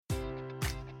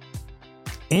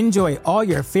Enjoy all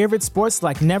your favorite sports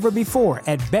like never before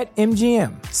at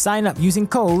BetMGM. Sign up using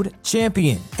code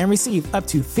CHAMPION and receive up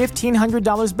to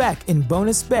 $1,500 back in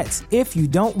bonus bets if you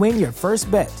don't win your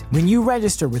first bet. When you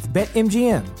register with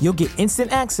BetMGM, you'll get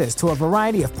instant access to a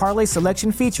variety of parlay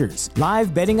selection features,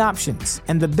 live betting options,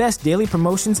 and the best daily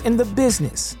promotions in the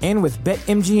business. And with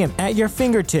BetMGM at your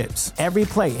fingertips, every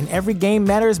play and every game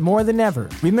matters more than ever.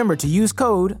 Remember to use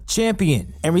code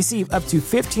CHAMPION and receive up to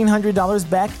 $1,500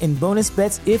 back in bonus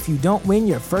bets if you don't win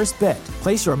your first bet.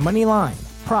 Place your money line,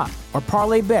 prop, or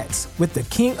parlay bets with the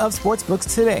king of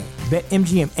sportsbooks today.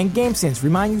 BetMGM and GameSense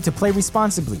remind you to play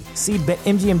responsibly. See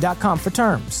BetMGM.com for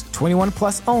terms. 21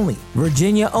 plus only.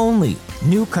 Virginia only.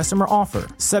 New customer offer.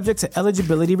 Subject to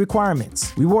eligibility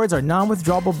requirements. Rewards are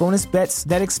non-withdrawable bonus bets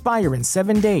that expire in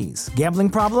 7 days. Gambling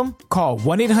problem? Call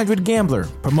 1-800-GAMBLER.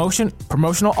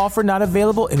 Promotional offer not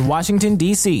available in Washington,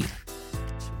 D.C.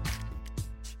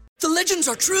 The legends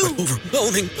are true.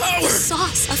 Overwhelming power! The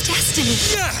sauce of destiny.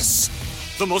 Yes!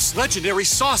 The most legendary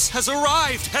sauce has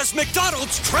arrived as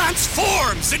McDonald's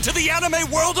transforms into the anime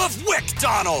world of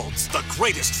WickDonald's. The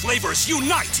greatest flavors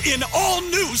unite in all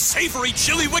new savory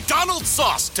chili McDonald's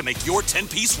sauce to make your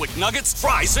 10-piece Wick Nuggets,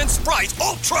 fries, and Sprite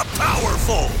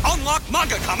ultra-powerful. Unlock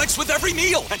manga comics with every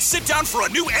meal and sit down for a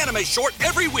new anime short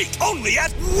every week only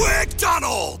at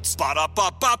WickDonald's.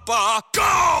 Ba-da-ba-ba-ba,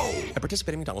 go! At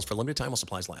participating McDonald's for a limited time while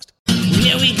supplies last.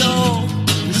 Here we go.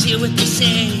 Let's hear what they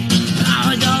say.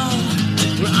 Power go.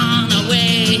 We're on our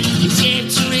way.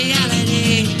 Escape to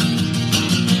reality.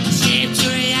 Escape to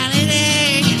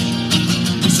reality.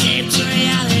 Escape to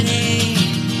reality.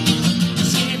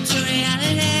 Escape to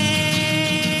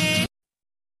reality.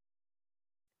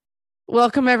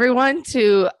 Welcome everyone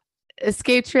to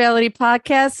Escape to Reality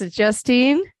Podcast. It's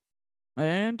Justine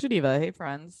and Geneva. Hey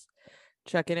friends,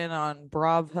 checking in on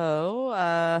Bravo.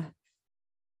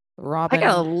 Robin, I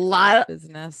got a lot of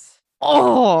business.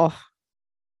 Oh,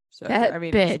 so that I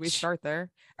mean, bitch. should we start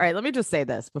there? All right, let me just say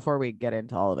this before we get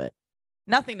into all of it.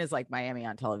 Nothing is like Miami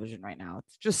on television right now.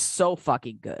 It's just so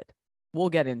fucking good. We'll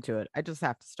get into it. I just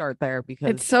have to start there because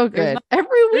it's so good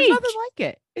every there's week. nothing like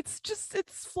it. It's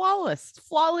flawless,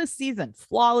 flawless season.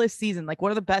 Like one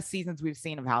of the best seasons we've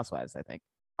seen of Housewives, I think,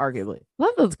 arguably.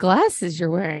 Love those glasses you're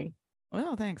wearing.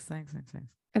 Well, thanks. Are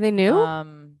they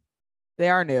new? They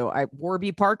are new.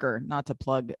 Warby Parker, not to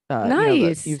plug.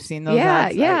 Nice. You've seen those. Yeah,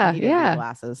 ads? yeah, I needed new yeah.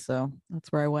 glasses, so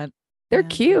that's where I went. They're And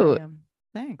cute.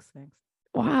 Thanks.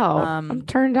 Wow, I'm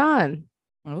turned on.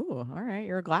 Oh, all right.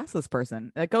 You're a glasses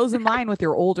person. That goes in line with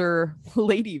your older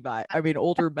lady vibe. I mean,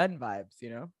 older men vibes.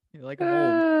 You know, you're like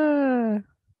old,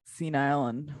 senile,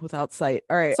 and without sight.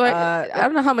 All right. So I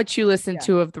don't know how much you listen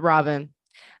to of the Robin.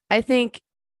 I think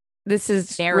this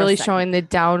is really showing the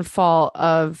downfall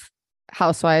of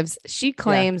Housewives. She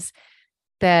claims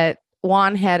that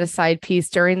Juan had a side piece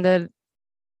during the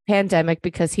pandemic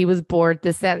because he was bored,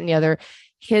 this, that, and the other.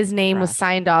 His name was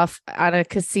signed off on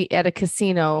at a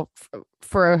casino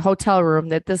for a hotel room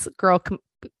that this girl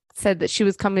said that she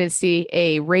was coming to see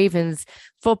a Ravens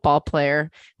football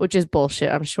player, which is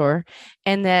bullshit, I'm sure.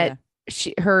 And that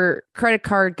her credit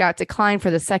card got declined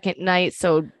for the second night.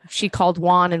 So she called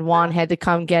Juan and Juan had to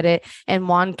come get it. And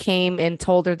Juan came and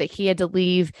told her that he had to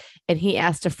leave. And he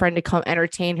asked a friend to come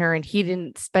entertain her and he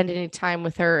didn't spend any time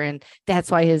with her. And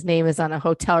that's why his name is on a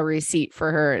hotel receipt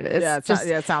for her.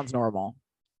 It sounds normal.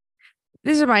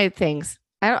 These are my things.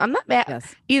 I'm not mad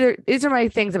either. These are my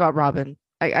things about Robin.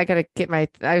 I got to get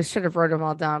I should have wrote them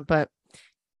all down, but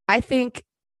I think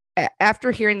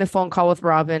after hearing the phone call with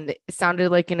Robin, it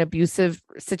sounded like an abusive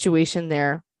situation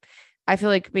there. I feel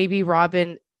like maybe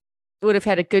Robin would have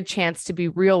had a good chance to be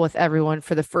real with everyone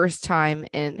for the first time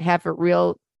and have a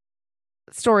real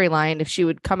storyline if she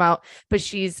would come out, but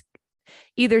he's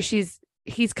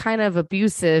kind of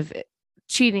abusive,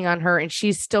 cheating on her, and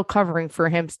she's still covering for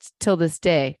him till this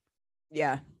day.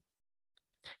 Yeah.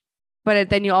 But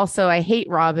then you also, I hate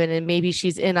Robin, and maybe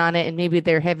she's in on it, and maybe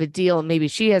they have a deal, and maybe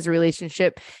she has a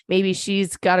relationship. Maybe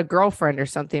she's got a girlfriend or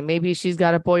something. Maybe she's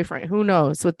got a boyfriend. Who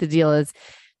knows what the deal is?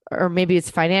 Or maybe it's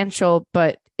financial,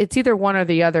 but it's either one or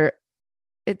the other.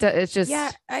 It's just,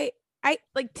 I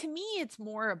like, to me, it's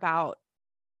more about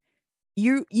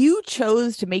you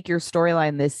chose to make your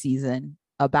storyline this season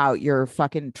about your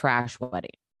fucking trash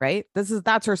wedding. Right. That's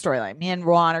her storyline. Me and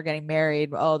Ron are getting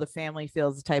married. Oh, the family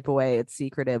feels the type of way. It's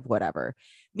secretive, whatever.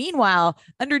 Meanwhile,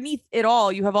 underneath it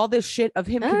all, you have all this shit of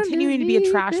him continuing to be a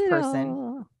trash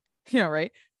person. You know,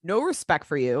 right? No respect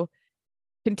for you.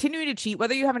 Continuing to cheat,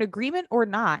 whether you have an agreement or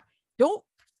not. Don't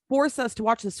force us to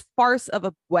watch this farce of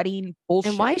a wedding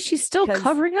bullshit. And why is she still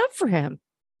covering up for him?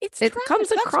 It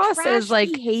comes across as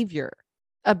like behavior.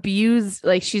 Abuse,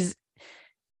 like she's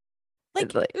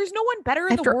Like, there's no one better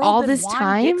in the after world all than this Juan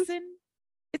time? Dixon.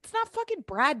 It's not fucking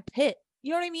Brad Pitt.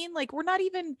 You know what I mean? Like, we're not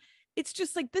even, it's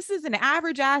just like, this is an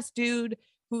average ass dude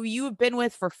who you have been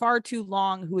with for far too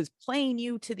long, who is playing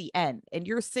you to the end. And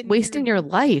you're sitting wasting here your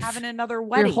life, having another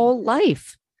wedding. your whole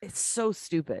life. It's so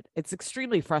stupid. It's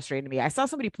extremely frustrating to me. I saw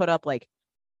somebody put up like,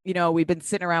 you know, we've been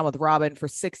sitting around with Robin for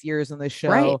 6 years on this show,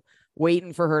 Right.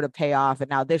 waiting for her to pay off. And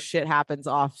now this shit happens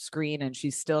off screen and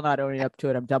she's still not owning up to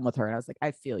it. I'm done with her. And I was like,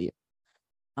 I feel you.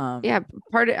 Yeah,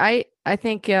 part of I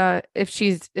think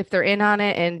if they're in on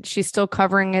it and she's still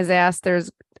covering his ass, there's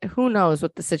who knows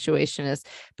what the situation is.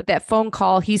 But that phone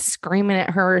call, he's screaming at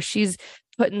her, she's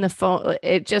putting the phone,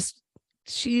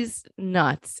 she's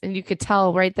nuts. And you could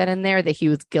tell right then and there that he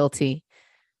was guilty.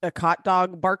 A hot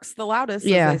dog barks the loudest,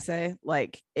 Yeah. as they say.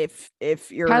 Like if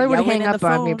you're Tyler would yelling hang in the up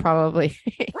on me phone- probably.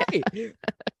 right?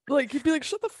 Like he'd be like,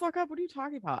 "Shut the fuck up! What are you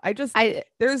talking about?"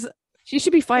 She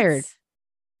should be fired. it's-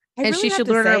 I And really she have should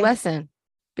to learn her say- lesson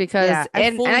because Yeah,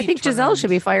 and I think Giselle should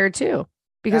be fired too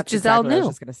because That's Giselle exactly what I was knew.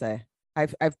 just gonna say.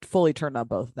 I've fully turned on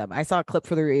both of them. I saw a clip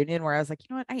for the reunion where I was like, you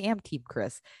know what? I am Team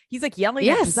Chris. He's like yelling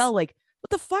at Yes. Giselle, like, "What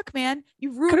the fuck, man?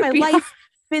 You ruined Could my it be life,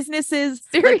 businesses."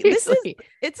 Seriously, Like,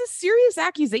 it's a serious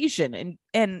accusation, and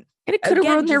and it could have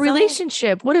again, ruined their Giselle-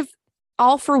 relationship. What if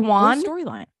all for whole Juan?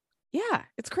 storyline. Yeah,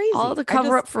 it's crazy. All to I cover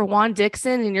just- up for Juan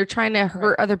Dixon, and you're trying to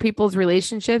hurt other people's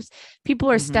relationships. People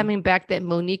are Mhm. stemming back that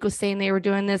Monique was saying they were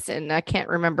doing this, and I can't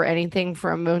remember anything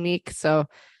from Monique. So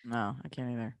No, I can't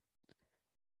either.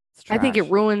 It's I think it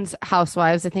trash. ruins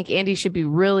Housewives. I think Andy should be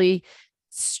really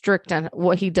strict on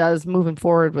what he does moving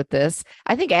forward with this.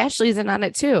 I think Ashley's in on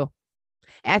it too.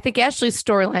 I think Ashley's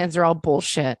storylines are all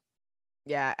bullshit.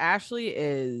 Yeah, Ashley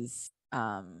is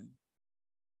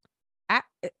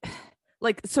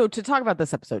like, so to talk about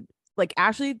this episode, like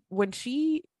Ashley, when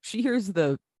she hears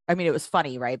I mean, it was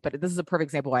funny, right? But this is a perfect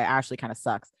example why Ashley kind of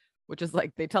sucks, which is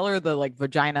like they tell her the like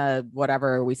vagina,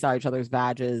 whatever, we saw each other's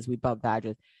badges, we bump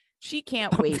badges. She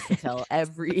can't wait to tell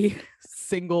every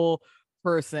single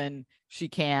person she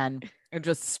can and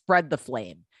just spread the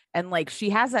flame. And like she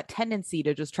has that tendency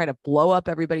to just try to blow up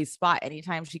everybody's spot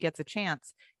anytime she gets a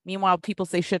chance. Meanwhile, people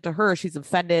say shit to her, she's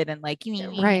offended and like,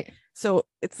 Right. So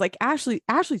it's like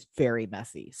Ashley's very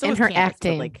messy. So And is her Candace, but,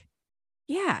 acting. like,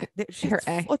 yeah, she's Her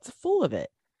act- it's full of it.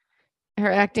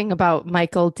 Her acting about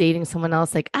Michael dating someone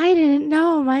else, like, I didn't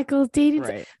know Michael's dating.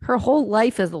 Right. Her whole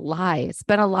life is a lie. It's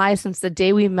been a lie since the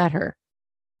day we met her.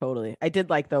 Totally. I did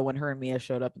like though when her and Mia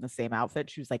showed up in the same outfit,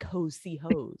 she was like, "Hoes see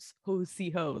hoes, hoes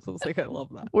see hoes." I was like, I love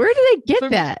that. Where did they get So-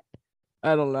 that?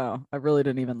 I don't know. I really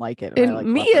didn't even like it. And I, And like,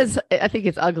 loved Mia's, I think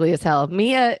it's ugly as hell.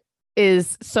 Mia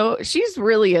is she's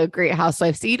really a great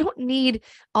housewife. So you don't need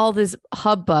all this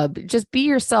hubbub. Just be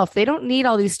yourself. They don't need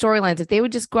all these storylines. If they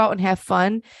would just go out and have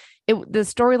fun, the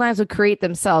storylines would create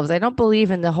themselves. I don't believe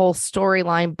in the whole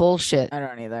storyline bullshit. I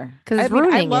don't either. 'Cause it's I mean, I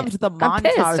ruining loved it. the I'm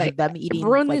pissed. montage I- of them it eating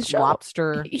ruined like the show.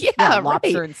 lobster, Yeah,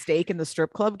 lobster right. and steak in the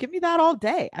strip club. Give me that all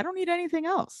day. I don't need anything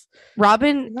else.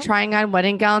 Robin No. trying on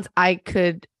wedding gowns, I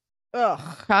could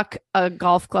Ugh. chuck a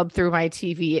golf club through my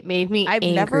TV. It made me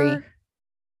angry.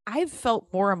 I've felt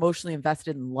more emotionally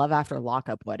invested in Love After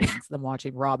Lockup weddings than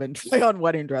watching Robin try on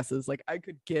wedding dresses. Like I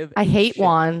could give. I a hate shit.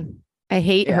 Juan. I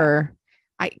hate Yeah. her.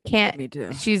 I can't. Me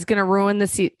too. She's gonna ruin the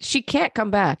seat. She can't come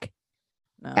back.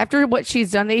 No. After what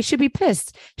she's done, they should be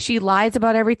pissed. She lies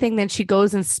about everything, then she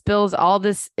goes and spills all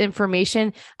this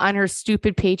information on her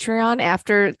stupid Patreon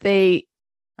after they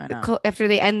I know.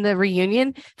 end the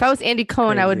reunion. If I was Andy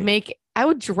Cohen, Crazy. I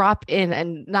would drop in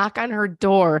and knock on her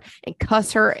door and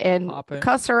cuss her and Pop it.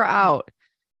 cuss her out.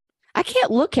 I can't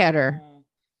look at her.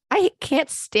 I can't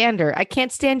stand her. I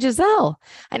can't stand Giselle.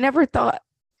 I never thought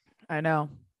I know.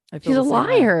 I feel she's a the same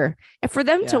way. liar. And for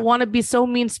them to Yeah. want to be so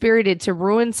mean spirited to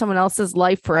ruin someone else's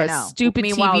life for I a know. stupid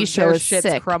Meanwhile, TV show their is shit's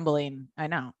sick. crumbling. I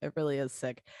know. It really is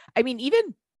sick. I mean,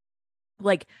 even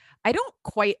like I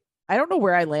don't know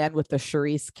where I land with the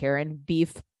Charisse Karen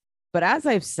beef, but as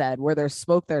I've said, where there's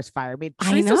smoke, there's fire. I mean,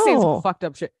 I Charisse just says some know. fucked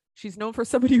up shit. She's known for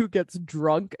somebody who gets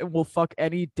drunk and will fuck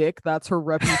any dick. That's her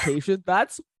reputation.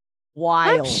 That's I'm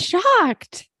wild.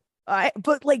 shocked.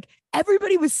 But like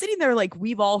everybody was sitting there like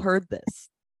we've all heard this,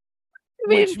 I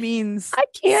mean, which means I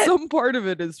can't some part of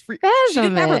it is free. She fathom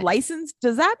didn't have her it. license.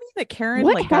 Does that mean that Karen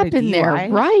What like got a happened there?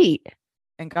 DUI Right.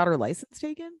 and got her license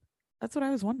taken? That's what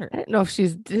I was I wondering. don't know if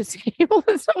she's disabled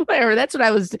somewhere. That's what I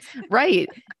was right.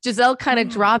 Giselle kind of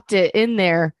dropped it in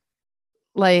there.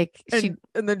 Like she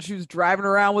And then she was driving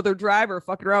around with her driver,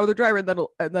 fucking around with her driver,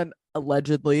 and then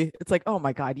allegedly, it's like, oh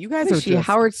my god, you guys was are she just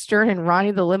Howard Stern and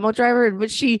Ronnie the limo driver, but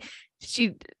she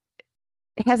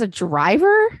has a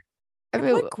driver. I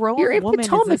mean, what grown you're in woman is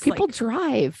Potomac. this, People like-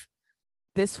 drive.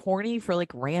 this horny for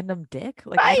like random dick?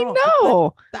 Like I don't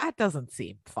know. that doesn't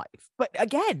seem fine. But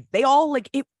again, they all like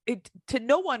it to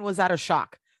no one was that a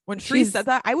shock. When Shri said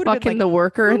that, I would have been fucking like the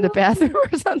worker in the bathroom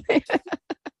or something.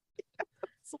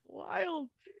 It's wild.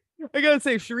 I gotta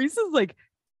say, Sharice is like,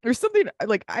 there's something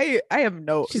like I have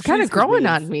no. She's kind of growing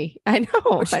on me. I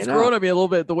know. She's growing on me a little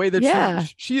bit. The way that Yeah.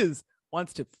 she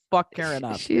wants to fuck Karen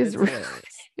up.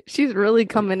 She's really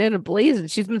coming in blazing.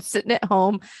 She's been sitting at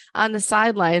home on the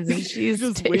sidelines and she's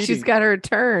she's got her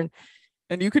turn.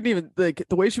 And you couldn't even like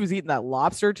the way she was eating that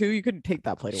lobster too. You couldn't take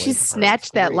that plate away. She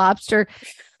snatched that lobster.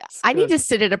 I need to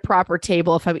sit at a proper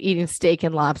table if I'm eating steak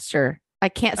and lobster. I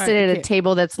can't sit at a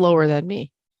table that's lower than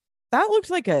me. That looked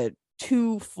like a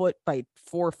 2 foot by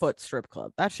 4 foot strip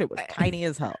club. That shit was tiny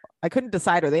as hell. I couldn't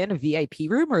decide. Are they in a VIP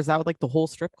room or is that like the whole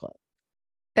strip club?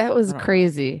 That was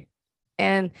crazy.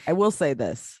 And I will say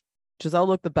this. Giselle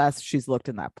looked the best she's looked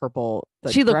in that purple.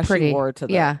 She looked pretty. She wore to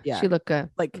the, yeah, she looked good.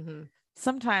 Like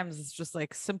sometimes it's just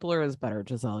like simpler is better,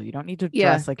 Giselle. You don't need to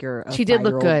dress like you're a she did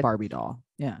look good Barbie doll.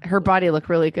 Yeah. Her body looked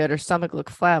really good. Her stomach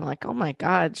looked flat. I'm like, oh my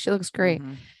God, she looks great.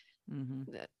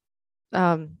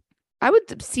 I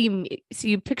would see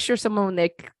you picture someone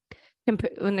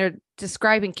when they're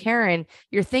describing Karen,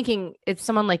 you're thinking it's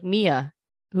someone like Mia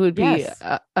who would be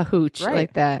a hooch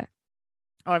like that.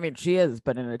 Oh, I mean, she is,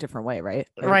 but in a different way, right?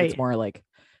 Right. It's more like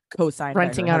co-signed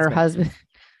renting out her husband.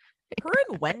 Her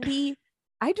and Wendy,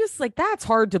 I just like that's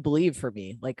hard to believe for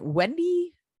me. Like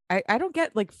Wendy, I don't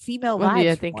get like female Wendy,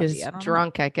 vibes. I think is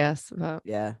drunk, I guess. But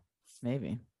yeah,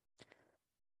 maybe.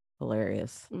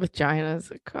 Hilarious.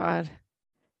 Vaginas, God.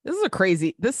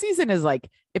 This season is like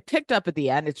it picked up at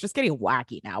the end. It's just getting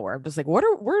wacky now where I'm just like,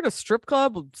 we're at a strip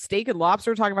club, steak and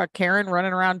lobster talking about Karen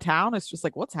running around town. It's just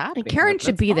like, what's happening? And Karen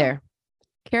should be there.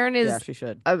 Karen is she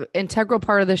should. An integral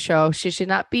part of the show. She should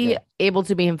not be able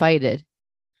to be invited.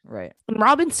 Right. And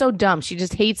Robin's so dumb. She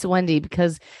just hates Wendy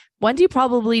because Wendy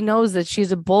probably knows that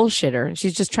she's a bullshitter and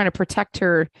she's just trying to protect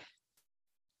her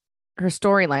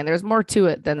storyline. There's more to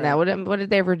it than that. What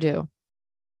did they ever do?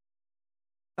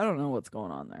 I don't know what's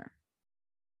going on there.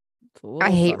 I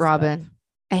hate Robin.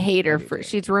 I hate her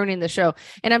she's ruining the show.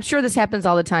 And I'm sure this happens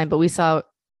all the time, but we saw,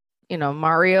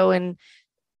 Mario and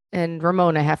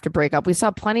Ramona have to break up. We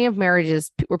saw plenty of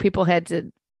marriages where people had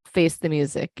to face the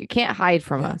music. You can't hide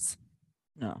from us.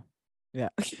 No. Yeah.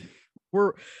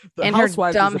 We're the and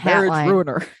housewives her dumb is a marriage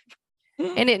ruiner.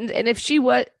 and if she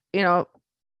I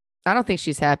don't think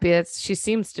she's happy. She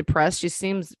seems depressed. She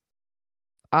seems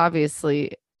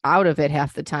obviously out of it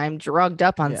half the time, drugged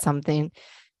up on something,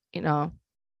 why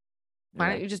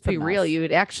don't you just be real? You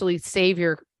would actually save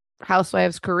your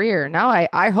housewife's career. Now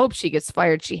I hope she gets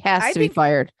fired. She has to be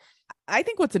fired. I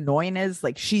think what's annoying is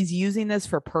like she's using this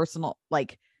for personal,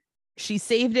 like she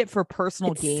saved it for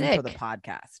personal gain for the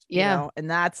podcast.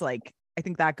 And that's like, I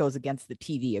think that goes against the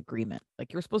TV agreement.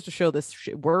 Like you're supposed to show this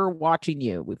shit. We're watching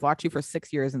you. We've watched you for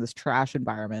 6 years in this trash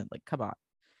environment. Like, come on.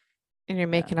 And you're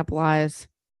making up lies.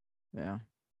 Yeah.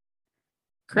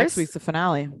 Chris, next week's the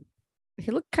finale.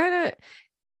 He looked kind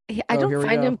of, I don't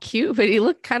find him cute, but he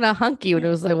looked kind of hunky when it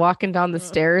was like walking down the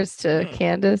stairs to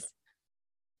Candace.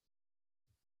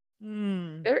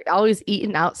 They're always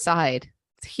eating outside.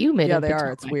 It's humid. Yeah, they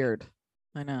are. It's weird.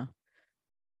 I know.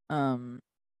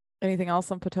 Anything else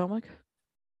on Potomac?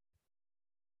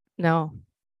 No.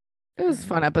 It was a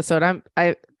fun episode.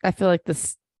 I feel like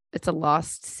it's a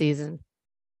lost season.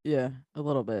 Yeah, a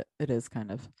little bit. It is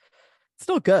kind of.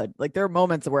 Still good. Like there are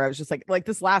moments where I was just like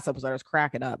this last episode I was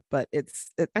cracking up, but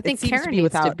I think Karen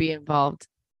needs to be involved.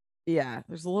 Yeah,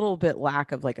 there's a little bit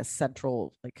lack of like a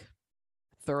central like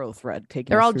thorough thread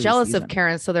taking. They're all jealous of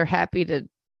Karen, so they're happy to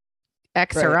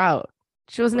X her out.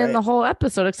 She wasn't in the whole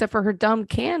episode except for her dumb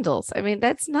candles. I mean,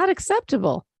 that's not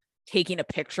acceptable. Taking a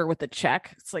picture with a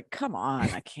check. It's like, come on,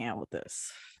 I can't with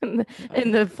this. And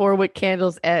the 4-wick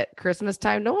candles at Christmas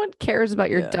time. No one cares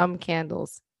about your dumb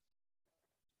candles.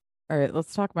 All right,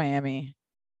 let's talk Miami.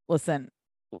 Listen,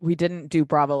 we didn't do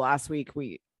Bravo last week.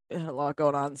 We had a lot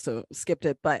going on, so skipped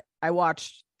it. But I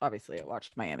watched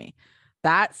Miami.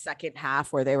 That second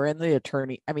half where they were in the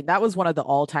attorney. I mean, that was one of the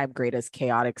all-time greatest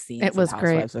chaotic scenes. It was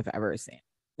great. I've ever seen.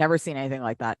 Never seen anything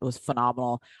like that. It was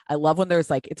phenomenal. I love when there's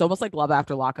like, it's almost like Love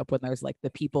After Lockup when there's like the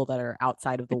people that are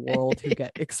outside of the world who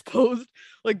get exposed.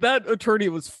 Like that attorney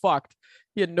was fucked.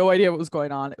 He had no idea what was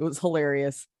going on. It was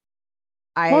hilarious.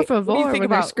 Por favor, when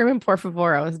they're screaming por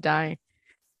favor, I was dying.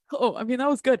 Oh, I mean, that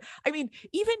was good. I mean,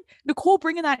 even Nicole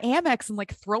bringing that Amex and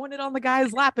like throwing it on the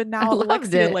guy's lap, and now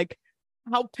Alexia, like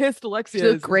how pissed Alexia is.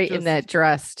 She looked great in that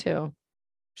dress too.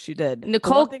 She did.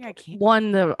 Nicole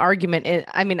won the argument.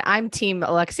 I mean, I'm team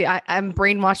Alexia. I'm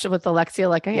brainwashed with Alexia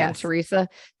like I am Teresa,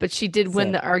 but she did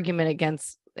win the argument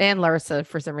against and Larsa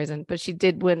for some reason, but she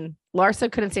did win.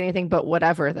 Larsa couldn't say anything but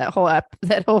whatever that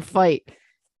whole fight.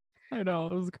 I know,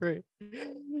 it was great.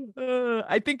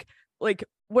 I think like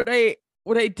what I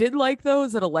did like though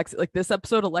is that Alexia, like this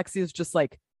episode, Alexia is just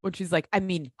like, when she's like, I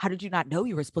mean, how did you not know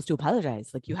you were supposed to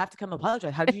apologize? Like, you have to come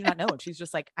apologize. How did you not know? And she's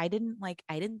just like, I didn't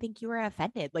think you were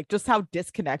offended. Like, just how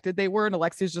disconnected they were. And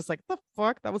Alexia's just like, the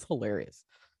fuck? That was hilarious.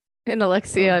 And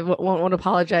Alexia won't want to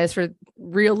apologize for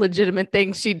real legitimate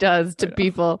things she does to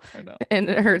people and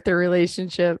hurt their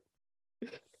relationship.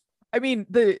 I mean,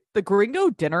 the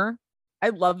Gringo dinner,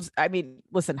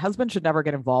 listen, husband should never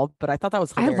get involved, but I thought that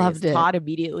was hilarious. I loved it. Todd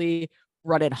immediately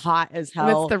running hot as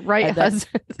hell. It's the right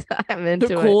husband. I'm into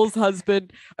Nicole's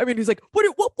husband. I mean, he's like,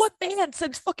 what man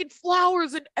sends fucking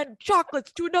flowers and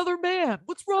chocolates to another man?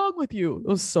 What's wrong with you? It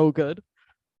was so good.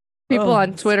 People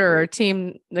on Twitter are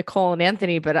team Nicole and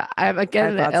Anthony, but I'm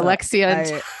again Alexia and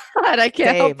Todd. I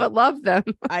can't help but love them.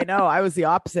 I know. I was the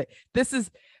opposite. This is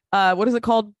what is it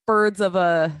called? Birds of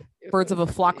a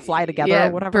flock fly together. Yeah,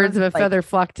 or whatever. Birds of a feather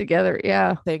flock together.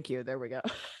 Yeah. Thank you. There we go.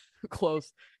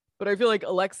 Close. But I feel like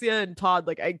Alexia and Todd,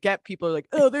 like I get people are like,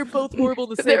 oh, they're both horrible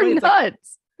the same they're way.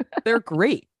 nuts. Like, they're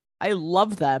great. I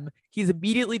love them. He's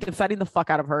immediately defending the fuck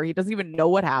out of her. He doesn't even know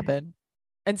what happened.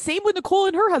 And same with Nicole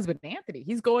and her husband, Anthony.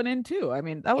 He's going in too. I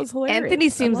mean, that was hilarious. Anthony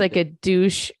seems like a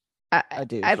douche. A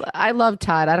douche. I love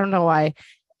Todd. I don't know why.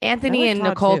 Anthony and Todd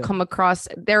Nicole come across,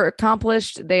 they're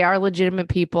accomplished. They are legitimate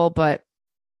people, but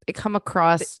they come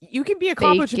across. You can be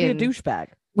accomplished and be a douchebag.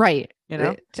 Right. You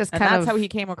know, just and kind that's of how he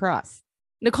came across.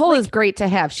 Nicole is great to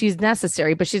have. She's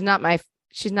necessary, but she's not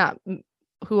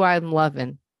who I'm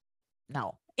loving.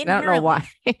 No. I don't know why.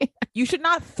 You should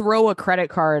not throw a credit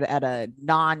card at a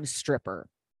non-stripper.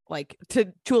 Like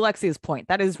to Alexia's point,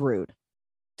 that is rude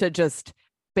to just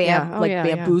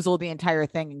bamboozle the entire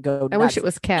thing and go nuts. I wish it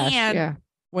was cash. And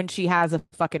when she has a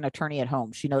fucking attorney at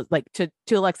home, she knows, like to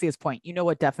Alexia's point, you know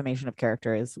what defamation of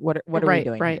character is. What are we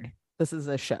doing here? This is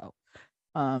a show.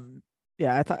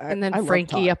 Yeah, I thought. And then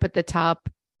Frankie up at the top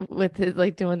with his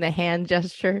like doing the hand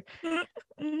gesture.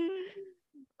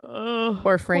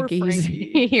 Poor Frankie.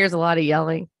 He hears a lot of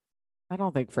yelling. I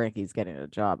don't think Frankie's getting a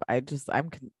job. I'm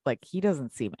like, he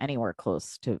doesn't seem anywhere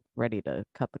close to ready to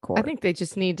cut the cord. I think they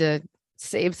just need to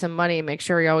save some money and make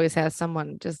sure he always has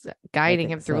someone just guiding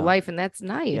him through life. And that's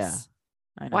nice. Yeah,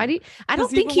 I know. Why do you, I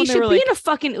don't think he should be in a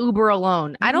fucking Uber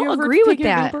alone. I don't agree with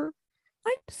that.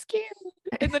 I'm scared.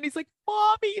 And then he's like,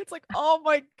 Mommy. It's like, oh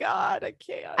my God, I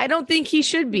can't. I don't think he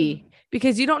should be,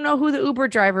 because you don't know who the Uber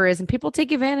driver is and people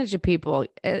take advantage of people.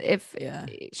 If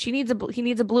he needs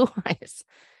a blue eyes.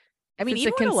 I mean,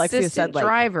 even when Alexia said like,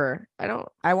 driver,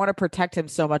 I want to protect him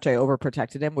so much I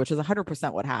overprotected him, which is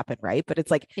 100% what happened, right? But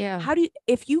it's like,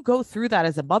 if you go through that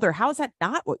as a mother, how is that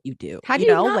not what you do? How do you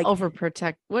not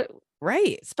overprotect? What?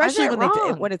 Right. Especially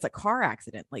when it's a car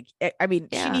accident. Like, I mean,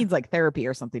 she needs like therapy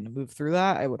or something to move through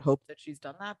that. I would hope that she's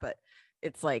done that, but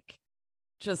it's like,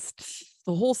 just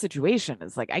the whole situation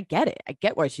is like, I get it. I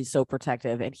get why she's so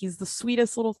protective, and he's the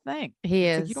sweetest little thing. He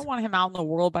is. Like, you don't want him out in the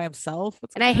world by himself.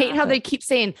 And I hate how they keep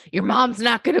saying your mom's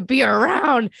not going to be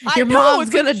around. Your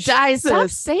mom's going to die. Stop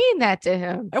saying that to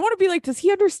him. I want to be like, does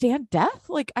he understand death?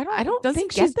 Like, I don't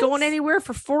think she's going anywhere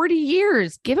for 40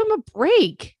 years. Give him a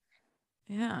break.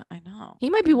 Yeah, I know.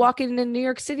 He might be walking into New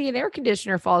York City and air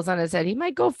conditioner falls on his head. He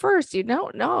might go first. You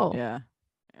don't know. Yeah.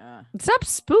 Stop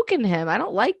spooking him. I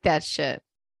don't like that shit.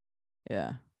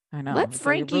 Yeah, I know. Let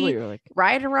Frankie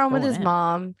ride around with his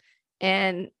mom,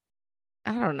 and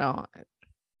I don't know.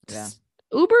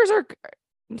 Ubers are.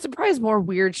 I'm surprised more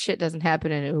weird shit doesn't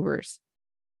happen in Ubers.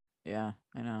 Yeah,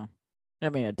 I know. I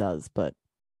mean, it does, but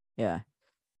yeah.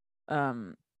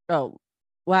 I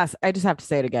just have to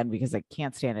say it again because I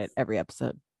can't stand it every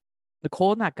episode.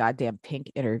 Nicole in that goddamn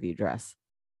pink interview dress.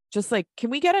 Just like, can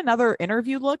we get another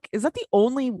interview look? Is that the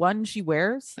only one she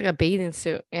wears? Like a bathing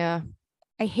suit. Yeah.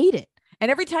 I hate it. And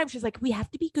every time she's like, we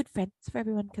have to be good friends for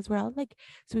everyone because we're all like,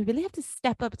 so we really have to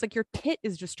step up. It's like your tit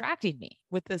is distracting me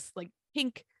with this like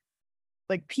pink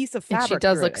like piece of fabric. And she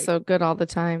does look so good all the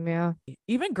time. Yeah.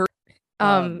 Even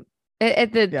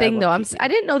at the thing though, I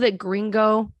didn't know that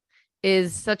gringo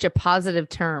is such a positive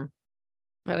term,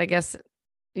 but I guess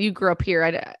you grew up here.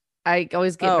 I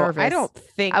always get nervous. I don't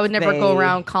think I would never go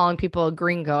around calling people a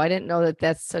gringo. I didn't know that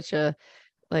that's such a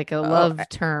love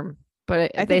term,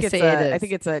 but I think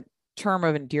it's a term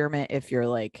of endearment if you're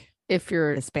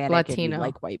Hispanic, Latino, and you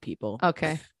like white people.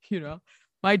 Okay. You know,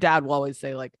 my dad will always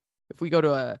say, like, if we go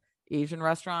to Asian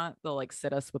restaurant, they'll like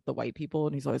sit us with the white people,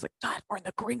 and he's always like, God, we're in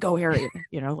the gringo area.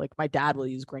 Like my dad will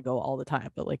use gringo all the time,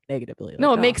 but like negatively. Like,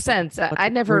 no, it makes sense. I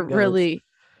never really,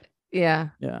 yeah.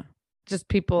 Just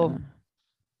people. Yeah.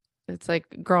 It's like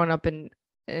growing up in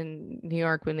New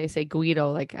York when they say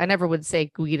Guido, like I never would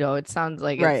say Guido. It sounds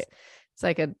like it's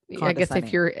like I guess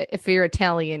if you're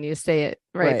Italian, you say it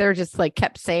right. They're just like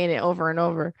kept saying it over and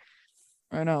over.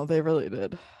 I know they really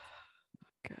did.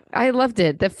 God. I loved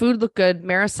it. The food looked good.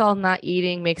 Marisol not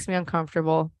eating makes me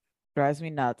uncomfortable. Drives me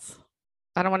nuts.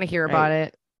 I don't want to hear about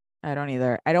it. I don't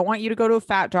either. I don't want you to go to a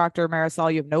fat doctor,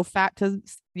 Marisol. You have no fat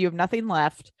you have nothing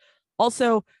left.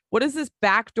 Also, what is this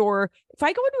backdoor? If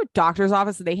I go into a doctor's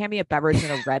office and they hand me a beverage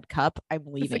in a red cup, I'm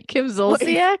leaving. Kim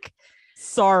Zolciak?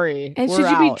 Sorry. And should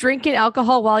you be drinking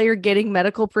alcohol while you're getting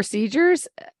medical procedures?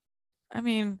 I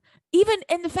mean,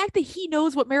 and the fact that he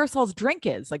knows what Marisol's drink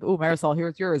is, like, oh, Marisol,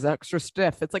 here's yours, extra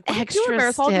stiff. It's like, what extra doing,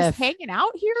 Marisol, stiff. Just hanging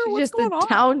out here? She's What's just going on?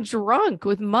 Town drunk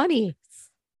with money.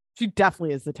 She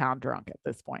definitely is the town drunk at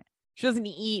this point. She doesn't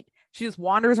eat. She just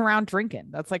wanders around drinking.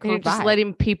 That's like her just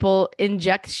letting people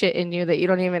inject shit in you that you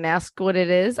don't even ask what it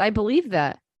is. I believe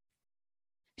that.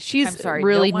 She's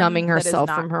really numbing herself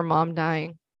from her mom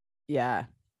dying. Yeah.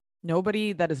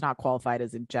 Nobody that is not qualified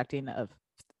is injecting of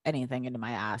anything into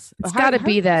my ass. It's got to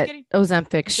be that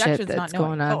Ozempic shit that's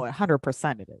going on. Oh,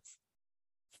 100% it is.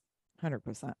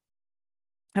 100%.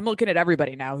 I'm looking at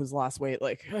everybody now who's lost weight.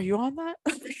 Like, are you on that?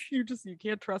 you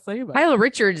can't trust anybody. Kyla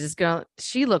Richards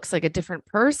she looks like a different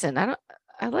person. I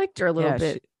liked her a little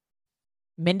bit.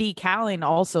 Mindy Kaling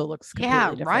also looks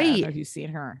completely different. I don't know if you've seen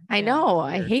her. I know.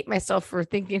 I hate myself for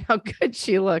thinking how good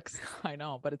she looks. I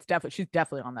know, but she's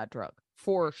definitely on that drug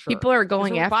for sure. People are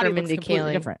going after Mindy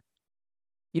Kaling. Different.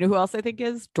 You know who else I think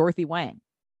is Dorothy Wang?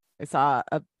 I saw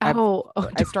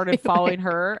I started following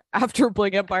her after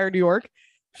Bling Empire New York.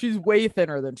 She's way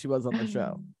thinner than she was on the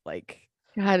show. Like,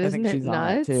 God, isn't it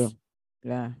nuts? Too.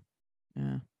 Yeah.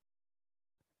 All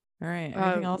right.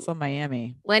 Anything else on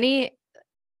Miami? Lenny,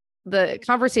 the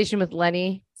conversation with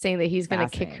Lenny saying that he's going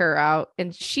to kick her out,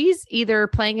 and she's either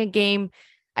playing a game.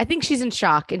 I think she's in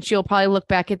shock, and she'll probably look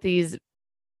back at these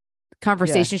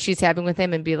conversations she's having with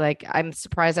him and be like, I'm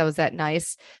surprised I was that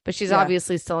nice, but she's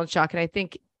obviously still in shock. And I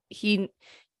think he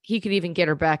could even get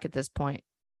her back at this point.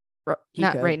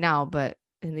 Not right now, but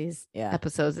in these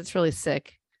episodes, it's really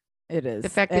sick. It is. The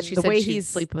fact that she said she'd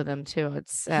sleep with him too.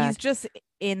 It's sad. He's just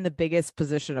in the biggest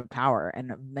position of power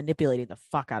and manipulating the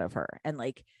fuck out of her. And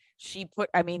like with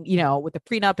the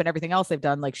prenup and everything else they've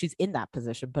done, like she's in that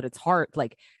position, but it's hard.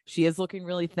 Like she is looking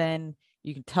really thin.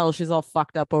 You can tell she's all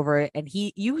fucked up over it. And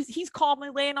he's calmly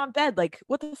laying on bed. Like,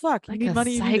 what the fuck? Like you need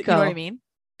money. Psycho. You know what I mean?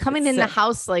 Coming in the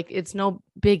house like it's no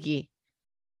biggie.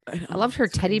 I loved her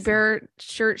teddy bear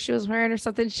shirt she was wearing or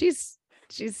something. She's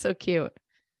so cute.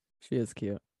 She is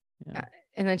cute. Yeah.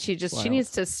 And then she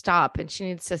needs to stop, and she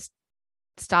needs to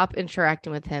stop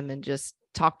interacting with him and just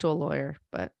talk to a lawyer.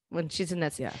 But when she's in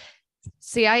that,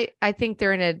 see, I think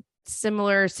they're in a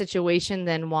similar situation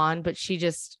than Juan, but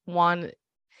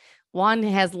Juan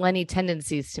has Lenny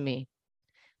tendencies to me.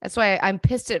 That's why I'm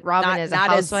pissed at Robin as a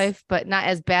housewife, but not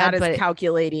as bad. Not as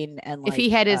calculating and if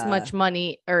he had as much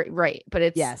money, but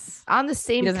it's on the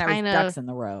same kind of ducks in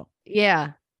the row.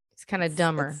 Yeah, it's kind of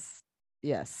dumber.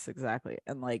 Yes, exactly.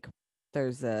 And like,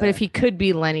 but if he could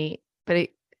be Lenny, but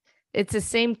it's the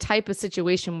same type of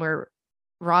situation where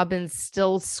Robin's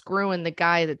still screwing the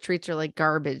guy that treats her like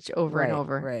garbage over and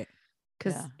over, right?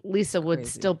 Because Lisa would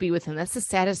still be with him. That's the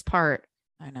saddest part.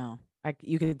 I know.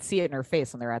 You could see it in her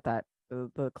face when they're at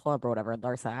the club or whatever, and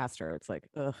Larsa asked her. It's like,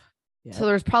 ugh. Yeah. So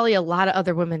there's probably a lot of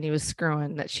other women he was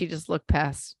screwing that she just looked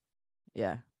past.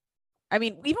 Yeah. I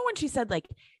mean, even when she said, like,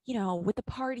 with the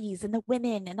parties and the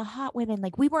women and the hot women,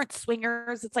 like, we weren't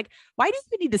swingers. It's like, why do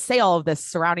you need to say all of this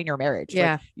surrounding your marriage?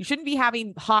 Yeah. Like, you shouldn't be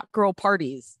having hot girl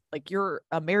parties. Like, you're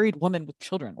a married woman with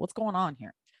children. What's going on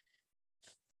here?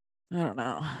 I don't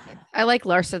know. I like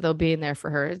Larsa, though, being there for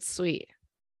her. It's sweet.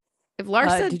 If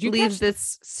Larsa leaves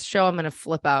this show, I'm going to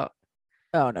flip out.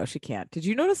 Oh, no, she can't. Did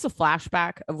you notice the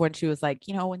flashback of when she was like,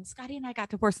 when Scotty and I got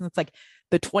divorced, and it's like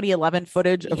the 2011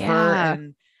 footage of her,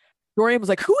 and Dorian was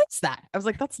like, who is that? I was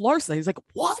like, that's Larsa. He's like,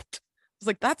 what? I was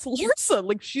like, that's Larsa.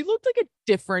 Like, she looked like a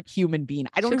different human being.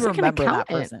 I don't even remember that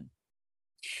person.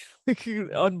 Like,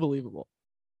 unbelievable.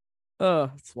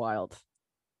 Oh, it's wild.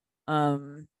 All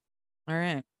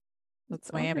right.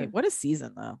 That's Miami. What a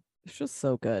season, though. It's just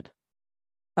so good.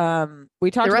 We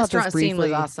talked the about restaurant this briefly. scene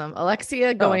was awesome.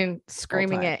 Alexia going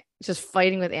screaming at just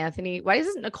fighting with Anthony. Why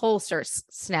doesn't Nicole start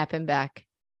snapping back?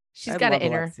 She's got it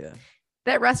in her.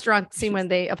 That restaurant scene when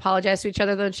they apologize to each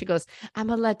other, though, and she goes,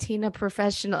 "I'm a Latina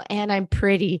professional and I'm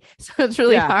pretty." So it's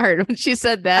really hard when she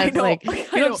said that. It's like, you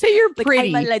don't say you're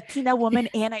pretty. I'm a Latina woman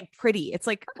and I'm pretty. It's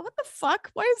like, what the fuck?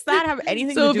 Why does that have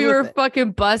anything to do with it? So if you were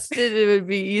fucking busted, it would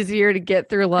be easier to get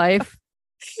through life.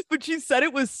 But she said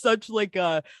it was such like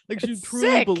she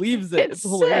truly believes it. It's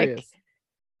hilarious.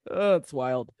 Oh, it's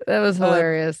wild. That was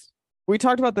hilarious. We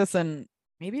talked about this in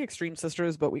maybe Extreme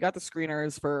Sisters, but we got the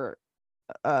screeners for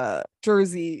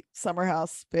Jersey, Summer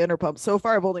House, Vanderpump. So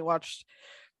far I've only watched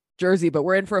Jersey, but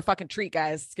we're in for a fucking treat,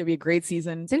 guys. It's gonna be a great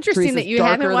season. It's interesting that you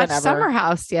haven't watched Summer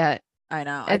House yet. I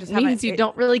know. It means you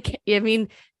don't really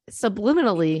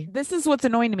subliminally. This is what's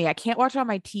annoying to me. I can't watch it on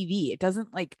my TV. It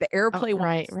doesn't like the AirPlay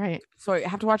one. Right. So I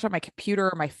have to watch it on my computer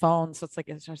or my phone. So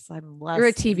it's just I'm less. You're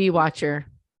a TV watcher.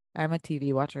 I'm a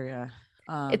TV watcher,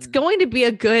 yeah. It's going to be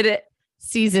a good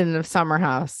season of Summer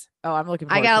House. Oh, I'm looking.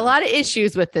 I got a lot of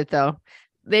issues with it though.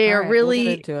 They are really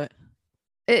we'll get into it.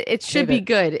 It should be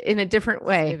good in a different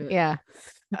way. Yeah.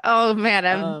 Oh man,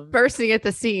 I'm bursting at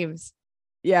the seams.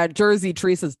 Yeah, Jersey,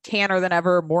 Teresa's tanner than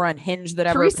ever, more unhinged than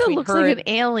ever. Teresa looks like an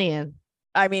alien.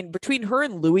 I mean, between her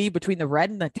and Louis, between the red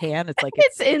and the tan, it's like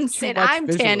it's insane. I'm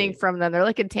tanning from them. They're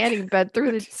like a tanning bed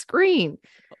through the screen.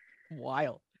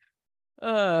 Wild.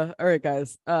 All right,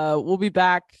 guys. We'll be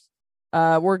back.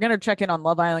 We're gonna check in on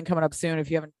Love Island coming up soon. If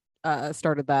you haven't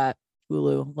started that,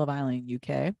 Hulu, Love Island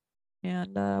UK,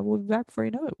 and we'll be back before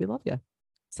you know it. We love you.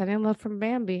 Sending love from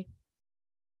Bambi.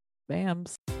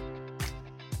 Bams.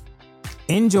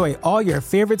 Enjoy all your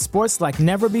favorite sports like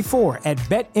never before at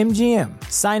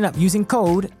BetMGM. Sign up using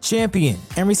code CHAMPION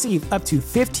and receive up to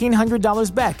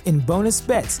 $1,500 back in bonus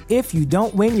bets if you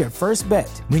don't win your first bet.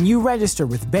 When you register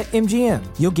with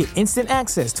BetMGM, you'll get instant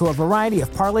access to a variety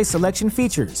of parlay selection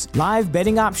features, live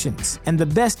betting options, and the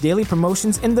best daily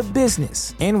promotions in the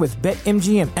business. And with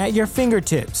BetMGM at your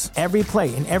fingertips, every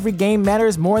play and every game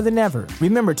matters more than ever.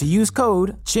 Remember to use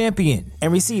code CHAMPION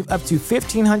and receive up to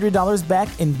 $1,500 back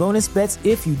in bonus bets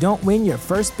if you don't win your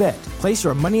first bet. Place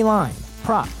your money line,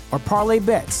 prop, or parlay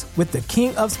bets with the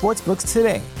king of sportsbooks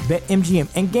today. BetMGM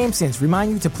and GameSense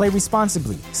remind you to play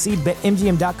responsibly. See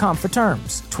BetMGM.com for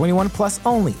terms. 21 plus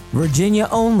only. Virginia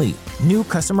only. New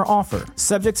customer offer.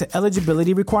 Subject to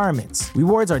eligibility requirements.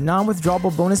 Rewards are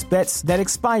non-withdrawable bonus bets that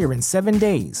expire in 7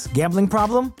 days. Gambling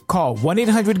problem? Call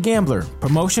 1-800-GAMBLER.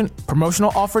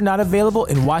 Promotional offer not available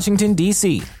in Washington,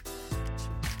 D.C.